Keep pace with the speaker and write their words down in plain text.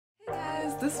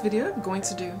this video I'm going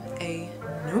to do a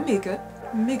no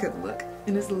makeup look,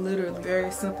 and it's literally very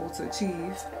simple to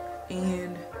achieve,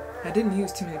 and I didn't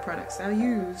use too many products. I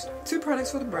used 2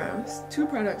 products for the brows, 2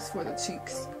 products for the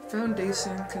cheeks,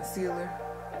 foundation, concealer,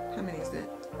 how many is that?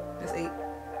 That's 8,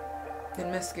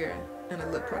 and mascara, and a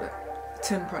lip product.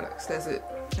 10 products, that's it.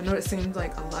 I know it seems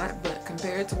like a lot, but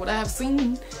compared to what I've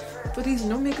seen for these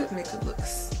no makeup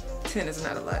looks, 10 is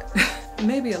not a lot.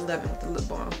 Maybe 11 with the lip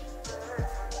balm,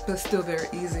 but still very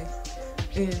easy.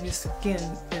 And your skin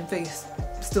and face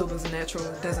still looks natural.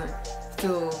 It doesn't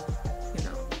feel, you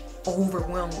know,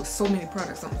 overwhelmed with so many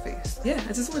products on the face. Yeah,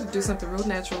 I just wanted to do something real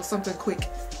natural, something quick,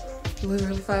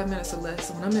 literally 5 minutes or less.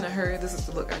 So when I'm in a hurry, this is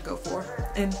the look I go for.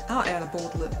 And I'll add a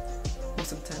bold lip.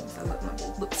 Most of the times I love my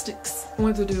bold lipsticks. I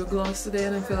wanted to do a gloss today.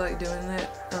 I didn't feel like doing that.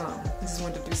 I just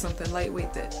wanted to do something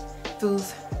lightweight that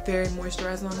feels very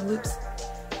moisturizing on the lips.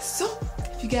 So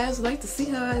if you guys would like to see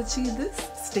how I achieve this,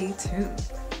 stay tuned.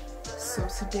 So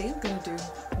today I'm gonna do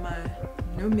my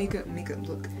no makeup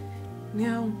look.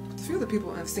 Now, a few of the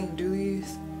people I've seen do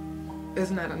these,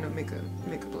 it's not a no makeup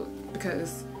look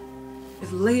because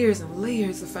it's layers and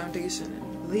layers of foundation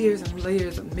and layers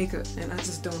of makeup, and I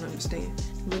just don't understand.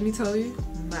 Let me tell you,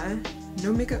 my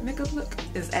no makeup look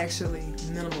is actually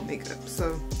minimal makeup.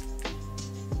 So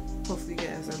hopefully you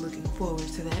guys are looking forward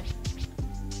to that.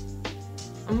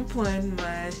 I'm applying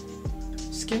my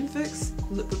Skinfix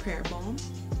Lip Repair Balm.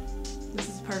 This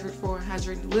is perfect for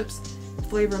hydrating lips. The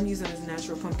flavor I'm using is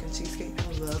natural pumpkin cheesecake.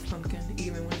 I love pumpkin,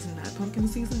 even when it's not pumpkin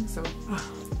season. So,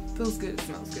 feels good, it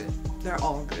smells good. They're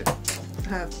all good. I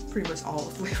have pretty much all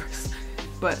the flavors,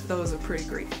 but those are pretty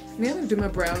great. Now I'm gonna do my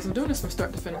brows. I'm doing this from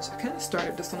start to finish. I kind of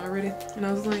started this one already, and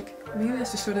I was like, maybe I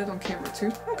should show that on camera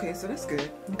too. Okay, so that's good.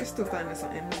 You can still find this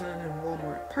on Amazon and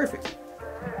Walmart. Perfect.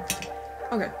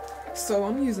 Okay. So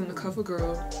I'm using the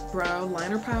CoverGirl Brow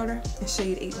Liner Powder in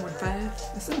shade 815.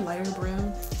 It's a lighter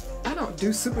brown. I don't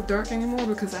do super dark anymore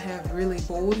because I have really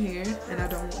bold hair and I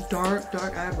don't want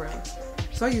dark eyebrows.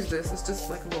 So I use this. It's just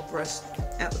like a little brush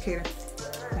applicator.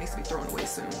 It needs to be thrown away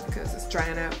soon because it's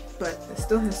drying out, but it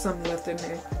still has some left in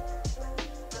there.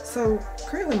 So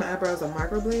currently my eyebrows are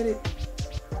microbladed,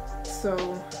 so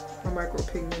or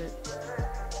micropigmented.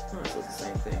 Honestly, it's the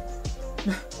same thing.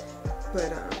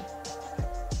 But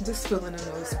just filling in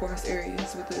those sparse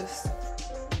areas with this.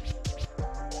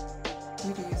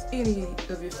 You can use any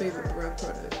of your favorite brow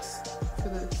products for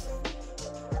this.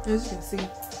 As you can see,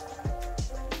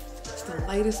 it's the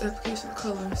lightest application of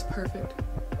color. It's perfect.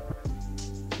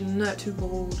 Not too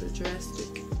bold or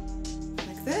drastic.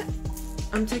 Like that.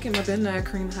 I'm taking my Ben Nye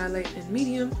Cream Highlight in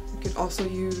medium. You could also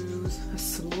use a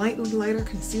slightly lighter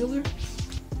concealer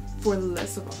for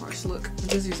less of a harsh look. I'm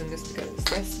just using this because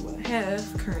that's what I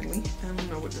have currently. I don't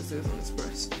know what this is on this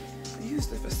brush. I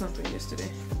used it for something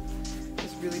yesterday.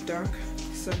 It's really dark,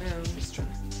 so now I'm just trying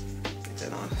to get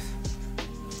that off.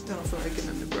 I don't feel like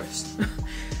getting under brush.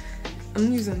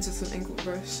 I'm using just an inklet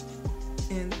brush,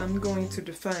 and I'm going to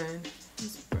define.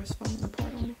 This brush falling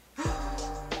apart on me.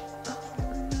 Oh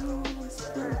no, it's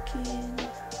broken.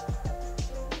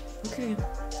 Okay,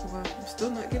 well, I'm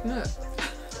still not getting up.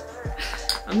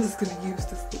 I'm just gonna use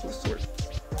this little short,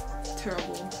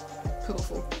 terrible,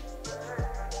 pitiful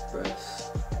brush.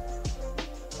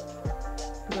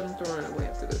 But I'm throwing it away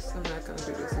after this. I'm not gonna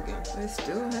do this again. It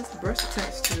still has the brush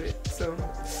attached to it, so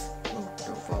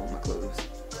don't fall on my clothes.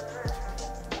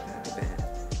 That'd be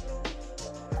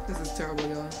bad. This is terrible,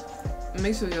 y'all.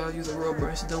 Make sure y'all use a real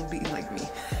brush. Don't be like me.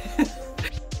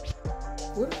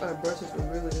 What if our brushes were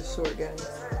really this short, guys?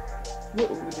 What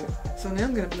would we do? So now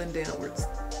I'm gonna blend downwards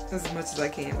as much as I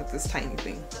can with this tiny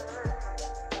thing.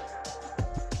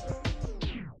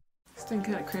 This thing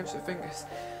kind of cramps your fingers.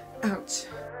 Ouch.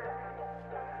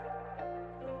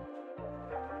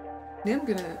 Now I'm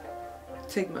gonna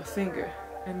take my finger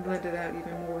and blend it out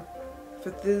even more.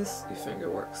 For this, your finger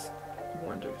works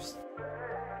wonders.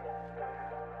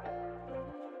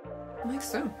 Like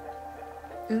so.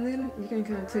 And then you can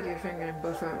kind of take your finger and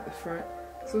buff out the front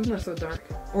so it's not so dark.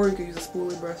 Or you could use a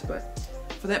spoolie brush, but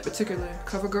for that particular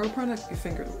CoverGirl product, your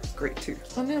finger looks great too.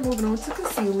 So now moving on to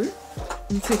concealer.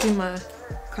 I'm taking my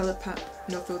ColourPop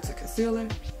No Filter Concealer,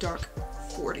 Dark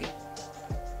 40.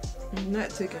 I'm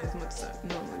not taking as much as I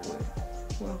normally would.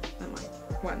 Well, I might.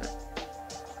 Why not?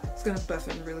 It's gonna buff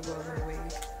in really well anyway.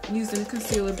 I'm using a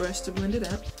concealer brush to blend it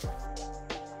out.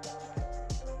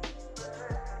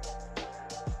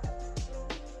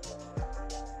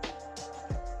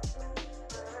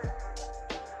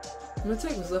 I'm gonna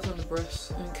take what's left on the brush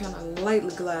and kind of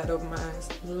lightly glide over my eyes.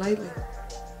 Lightly.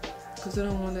 Because I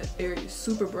don't want that area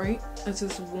super bright. I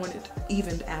just want it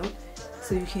evened out.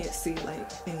 so you can't see like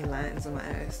any lines on my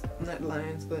eyes. Not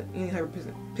lines, but any type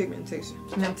of pigmentation.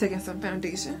 Now I'm taking some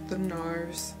foundation, the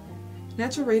NARS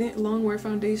Natural Radiant Longwear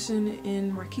Foundation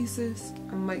in Marquises.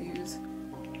 I might use,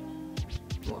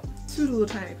 well, 2 little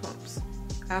tiny pumps.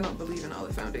 I don't believe in all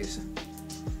the foundation.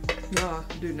 Y'all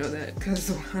do know that,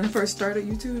 because when I first started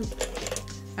YouTube,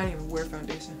 I didn't even wear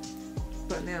foundation.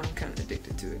 But now I'm kind of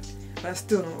addicted to it. But I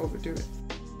still don't overdo it.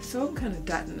 So I'm kind of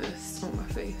dotting this on my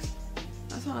face.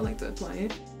 That's how I like to apply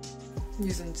it. I'm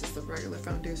using just a regular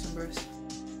foundation brush.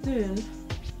 Then,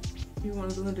 you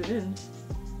want to blend it in.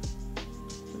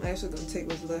 I'm actually going to take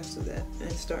what's left of that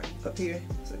and start up here.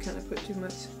 So I kind of put too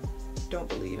much. Don't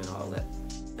believe in all that.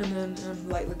 And then I'm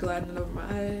lightly gliding it over my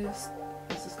eyes.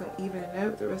 This is going to even it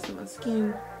out with the rest of my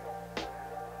skin.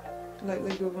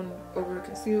 Lightly going over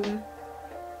concealer.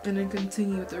 And then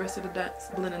continue with the rest of the dots,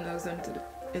 blending those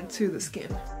into the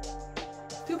skin.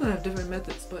 People have different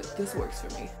methods, but this works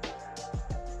for me.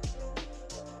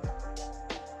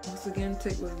 Once again,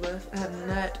 take what's left. I have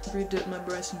not redipped my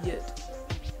brush yet,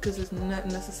 because it's not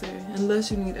necessary.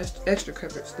 Unless you need extra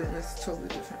coverage, then that's totally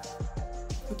different.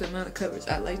 With the amount of coverage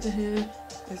I like to have,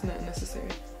 it's not necessary.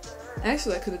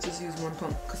 Actually, I could have just used 1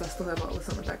 pump because I still have all this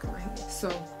on the back of my hand. So,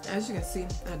 as you can see,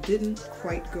 I didn't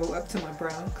quite go up to my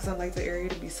brow because I like the area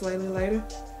to be slightly lighter.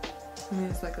 I mean,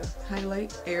 it's like a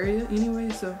highlight area anyway,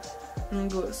 so I don't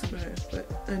go up super high, but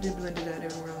I do blend it out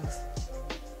everywhere else.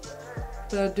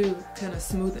 But I do kind of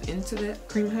smooth it into that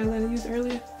cream highlight I used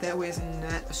earlier. That way it's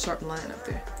not a sharp line up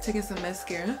there. Taking some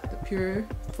mascara, the Pure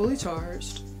Fully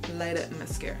Charged Light Up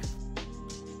Mascara.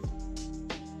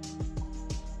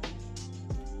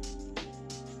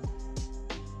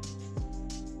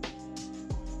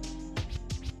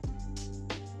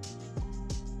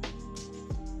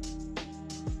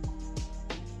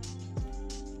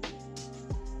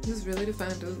 This is really to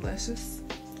find those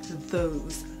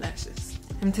lashes.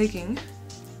 I'm taking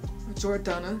a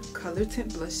Jordana Color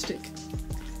Tint Blush Stick.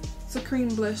 It's a cream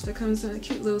blush that comes in a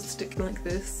cute little stick like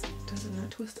this. Does it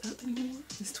not twist up anymore?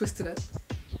 It's twisted up.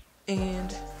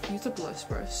 And use a blush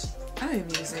brush. I am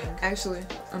using, actually,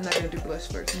 I'm not going to do blush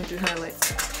first. I'm going to do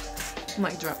highlights. I'm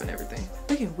like dropping everything. I'm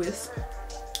taking Wisp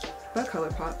by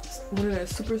ColourPop. One of their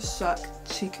Super Shock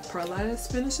Cheek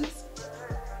Pearlized finishes.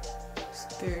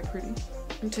 It's very pretty.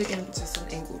 I'm taking just an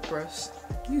angled brush.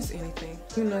 Use anything.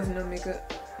 Even though it's no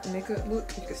makeup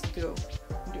look, you can still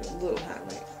do a little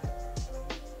highlight.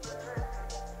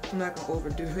 I'm not gonna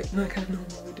overdo it like I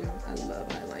normally do. I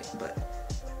love highlight, but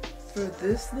for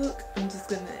this look, I'm just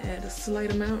gonna add a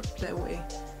slight amount. That way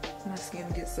my skin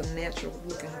gets a natural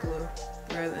looking glow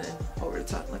rather than over the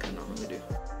top like I normally do.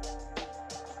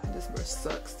 This brush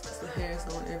sucks because the hair is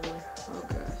going everywhere. Oh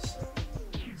gosh.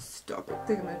 Stop it.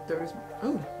 Taking my third.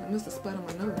 Oh, I must have splat on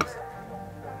my nose.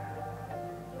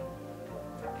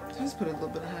 So just put a little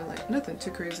bit of highlight. Nothing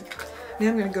too crazy. Now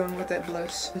I'm going to go in with that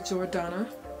blush. The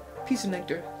Jordana Peach and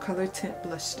Nectar Color Tint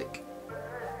Blush Stick.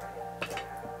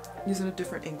 Using a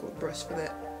different angled brush for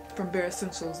that. From Bare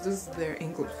Essentials, this is their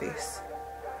angled face.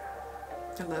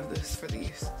 I love this for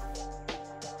these.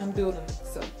 I'm building it,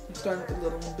 so I'm starting with the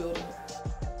little and building it.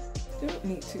 They don't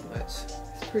need too much.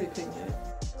 It's pretty pigmented.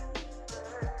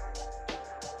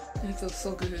 And it feels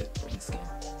so good on the skin.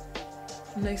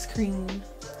 Nice cream,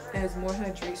 adds more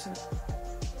hydration.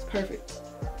 It's perfect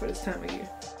for this time of year.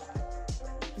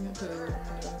 I'm gonna put a little on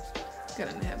my nose. Got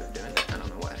in the habit of doing it, I don't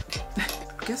know why.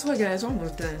 Guess what guys, we're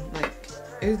almost done. Like,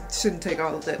 it shouldn't take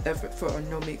all of that effort for a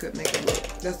no makeup look.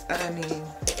 That's, I mean,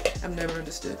 I've never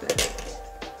understood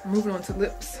that. Moving on to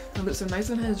lips. My lips are nice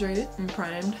and hydrated and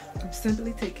primed. I'm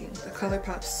simply taking the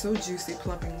ColourPop So Juicy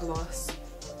Plumping Gloss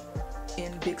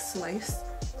in Big Slice.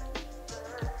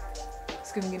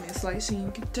 It's gonna give me a slight sheen.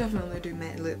 You can definitely do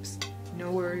matte lips.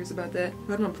 No worries about that.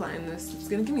 But I'm applying this. It's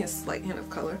gonna give me a slight hint of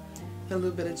color. A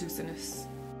little bit of juiciness.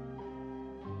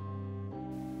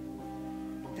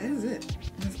 That is it.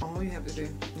 That's all you have to do.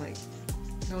 Like,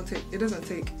 it doesn't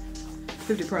take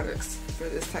 50 products for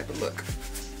this type of look.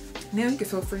 Now you can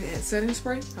feel free to add setting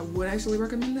spray. I would actually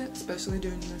recommend that, especially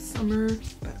during the summer.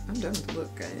 But I'm done with the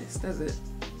look, guys. That's it.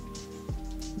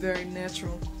 Very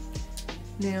natural.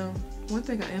 Now, one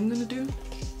thing I am going to do,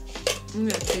 I'm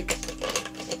going to take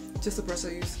just a brush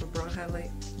I used for brown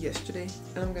highlight yesterday,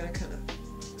 and I'm going to kind of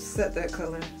set that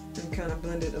color and kind of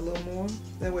blend it a little more.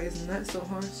 That way it's not so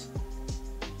harsh,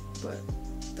 but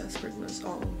that's pretty much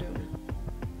all I'm doing.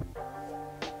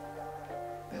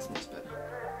 That's much better.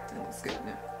 That looks good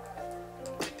now.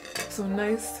 So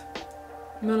nice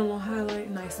minimal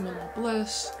highlight, nice minimal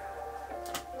blush,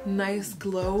 nice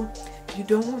glow. If you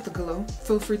don't want the glow,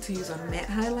 feel free to use a matte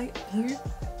highlight here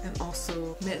and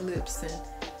also matte lips and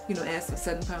you know, add some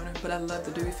setting powder, but I love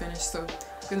the dewy finish, so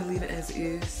I'm gonna leave it as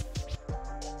is.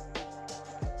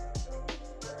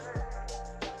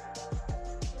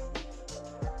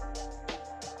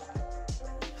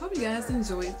 Hope you guys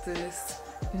enjoyed this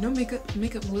no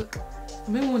makeup look.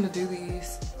 I've been wanting to do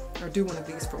these, or do one of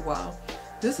these for a while.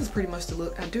 This is pretty much the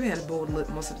look. I do have a bold lip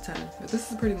most of the time, but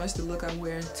this is pretty much the look I'm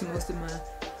wearing to most of my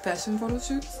fashion photo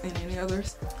shoots and any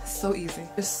others. So easy.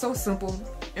 It's so simple.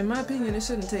 In my opinion, it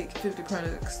shouldn't take 50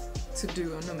 products to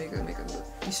do a no makeup look.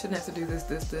 You shouldn't have to do this.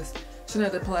 You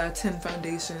shouldn't have to apply 10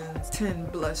 foundations, 10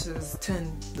 blushes,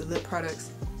 10 lip products.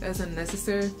 That's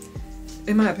unnecessary,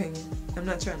 in my opinion. I'm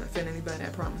not trying to offend anybody, I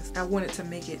promise. I wanted to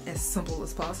make it as simple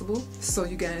as possible so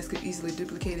you guys could easily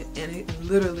duplicate it, and it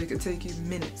literally could take you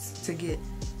minutes to get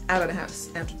out of the house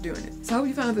after doing it. So I hope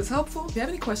you found this helpful. If you have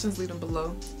any questions, leave them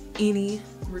below. Any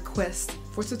requests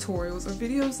for tutorials or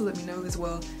videos, let me know as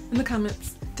well in the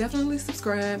comments. Definitely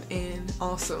subscribe, and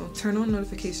also turn on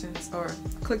notifications or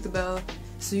click the bell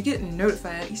so you get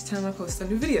notified each time I post a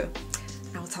new video.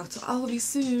 I will talk to all of you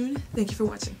soon. Thank you for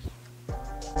watching.